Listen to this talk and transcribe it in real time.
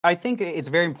I think it's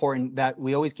very important that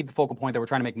we always keep the focal point that we're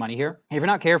trying to make money here. If you're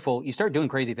not careful, you start doing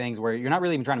crazy things where you're not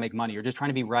really even trying to make money. You're just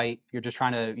trying to be right. You're just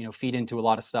trying to, feed into a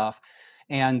lot of stuff.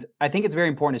 And I think it's very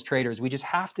important as traders, we just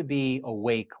have to be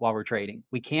awake while we're trading.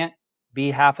 We can't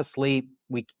be half asleep.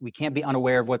 We can't be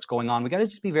unaware of what's going on. We got to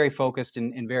just be very focused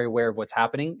and very aware of what's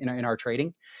happening in our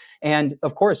trading. And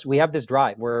of course, we have this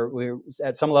drive where we're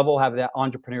at some level have that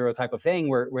entrepreneurial type of thing.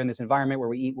 We're in this environment where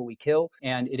we eat what we kill,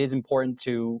 and it is important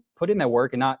to put in that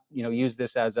work and not use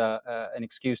this as an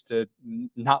excuse to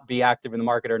not be active in the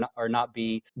market or not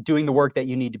be doing the work that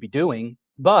you need to be doing.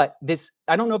 But this,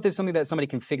 I don't know if this is something that somebody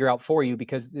can figure out for you,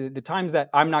 because the times that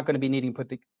I'm not going to be needing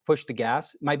to push the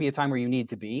gas might be a time where you need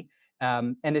to be.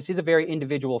 And this is a very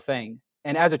individual thing.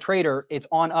 And as a trader, it's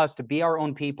on us to be our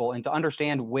own people and to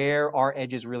understand where our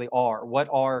edges really are, what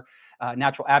our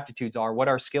natural aptitudes are, what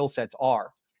our skill sets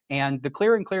are. And the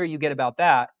clearer and clearer you get about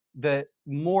that, the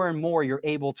more and more you're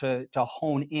able to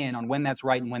hone in on when that's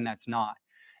right and when that's not.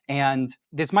 And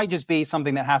this might just be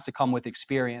something that has to come with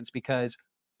experience, because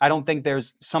I don't think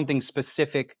there's something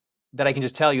specific that I can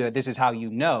just tell you that this is how you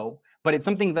know, but it's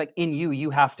something like in you, you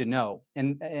have to know.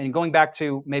 And going back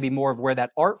to maybe more of where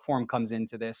that art form comes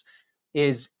into this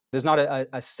is there's not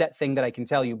a set thing that I can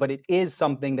tell you, but it is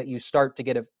something that you start to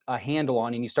get a handle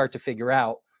on and you start to figure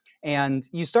out. And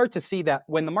you start to see that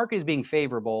when the market is being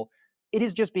favorable, it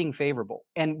is just being favorable.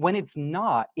 And when it's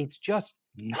not, it's just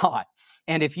not.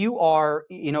 And if you are,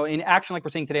 in action like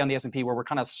we're seeing today on the S&P, where we're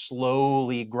kind of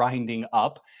slowly grinding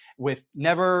up with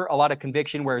never a lot of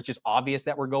conviction, where it's just obvious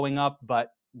that we're going up, but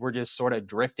we're just sort of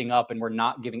drifting up and we're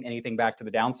not giving anything back to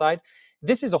the downside.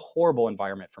 This is a horrible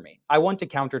environment for me. I want to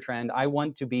counter trend. I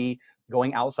want to be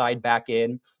going outside back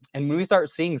in. And when we start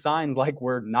seeing signs like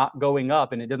we're not going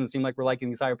up and it doesn't seem like we're liking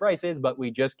these higher prices, but we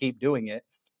just keep doing it,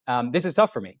 this is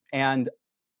tough for me. And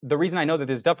the reason I know that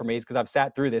this is tough for me is because I've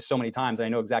sat through this so many times. And I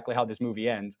know exactly how this movie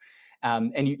ends.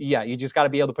 And you just got to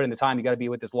be able to put in the time. You got to be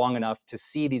with this long enough to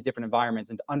see these different environments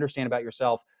and to understand about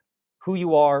yourself, who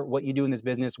you are, what you do in this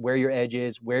business, where your edge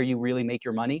is, where you really make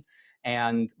your money.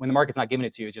 And when the market's not giving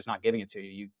it to you, it's just not giving it to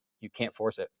you. You can't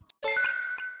force it.